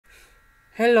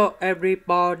Hello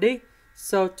everybody.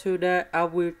 So today I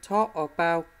will talk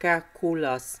about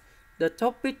calculus. The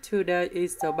topic today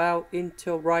is about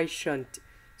integration.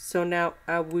 So now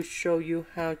I will show you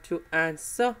how to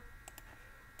answer.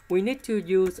 We need to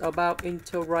use about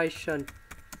integration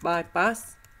by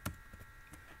parts.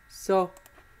 So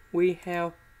we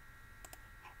have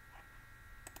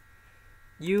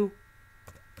u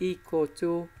equal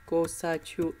to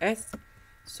cos2x.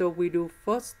 So we do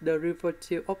first the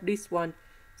derivative of this one.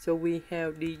 So we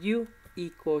have du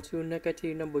equal to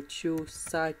negative number 2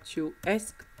 sine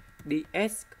 2x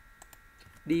ds.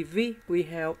 dv we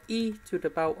have e to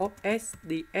the power of s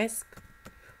ds.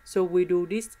 So we do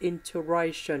this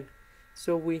integration.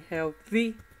 So we have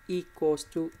v equals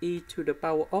to e to the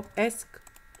power of s.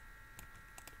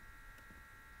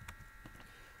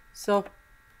 So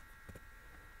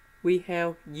we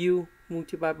have u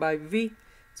multiplied by v.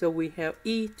 So we have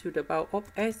e to the power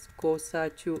of s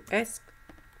cosine 2x.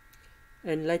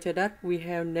 And later that we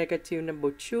have negative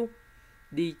number 2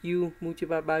 du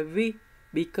multiplied by v,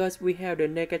 because we have the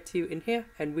negative in here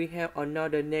and we have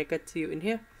another negative in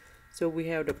here. So we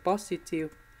have the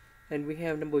positive and we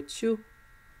have number 2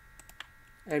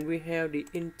 and we have the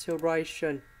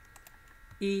integration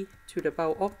e to the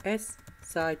power of s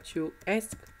sine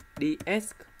 2x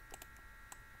ds.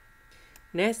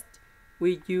 Next,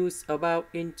 we use about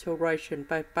integration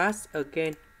by parts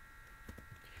again.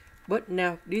 But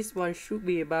now this one should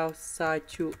be about sine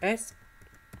 2x.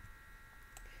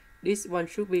 This one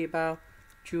should be about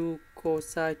 2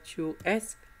 cosine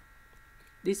 2x.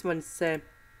 This one same.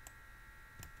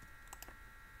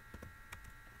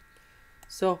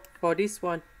 So for this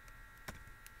one,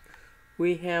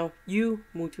 we have u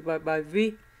multiplied by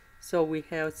v. So we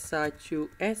have sine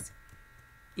 2x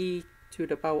e to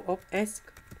the power of s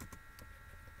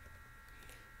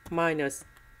minus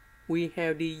we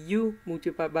have the u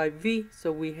multiplied by v.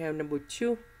 So we have number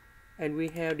 2 and we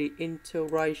have the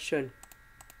integration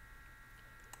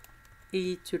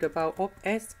e to the power of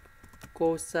s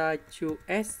cosine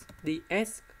 2x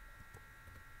ds.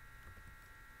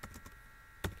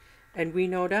 And we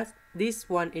know that this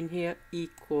one in here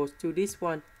equals to this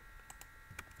one,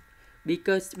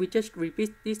 because we just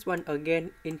repeat this one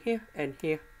again in here and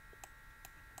here.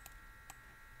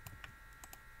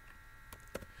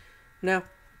 Now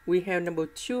we have number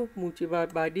 2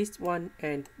 multiplied by this one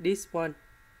and this one.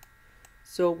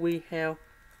 So we have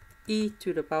e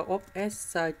to the power of s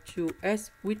sine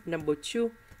 2s with number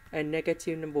 2 and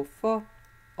negative number 4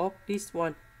 of this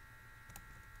one.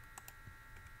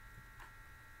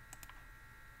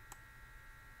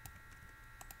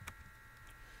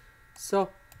 So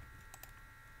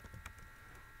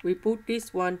we put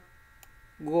this one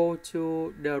go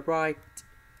to the right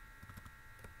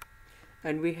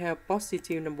and we have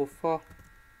positive number 4.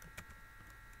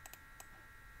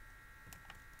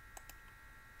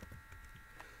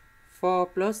 Four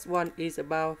plus 1 is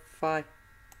about 5.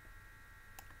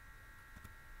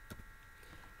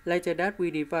 Later that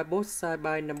we divide both sides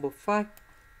by number 5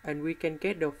 and we can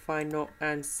get the final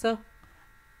answer.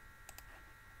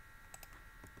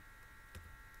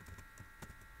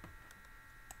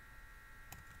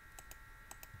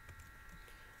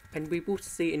 And we put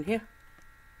c in here.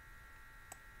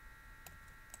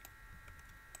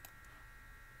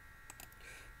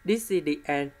 This is the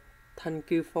end. Thank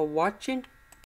you for watching.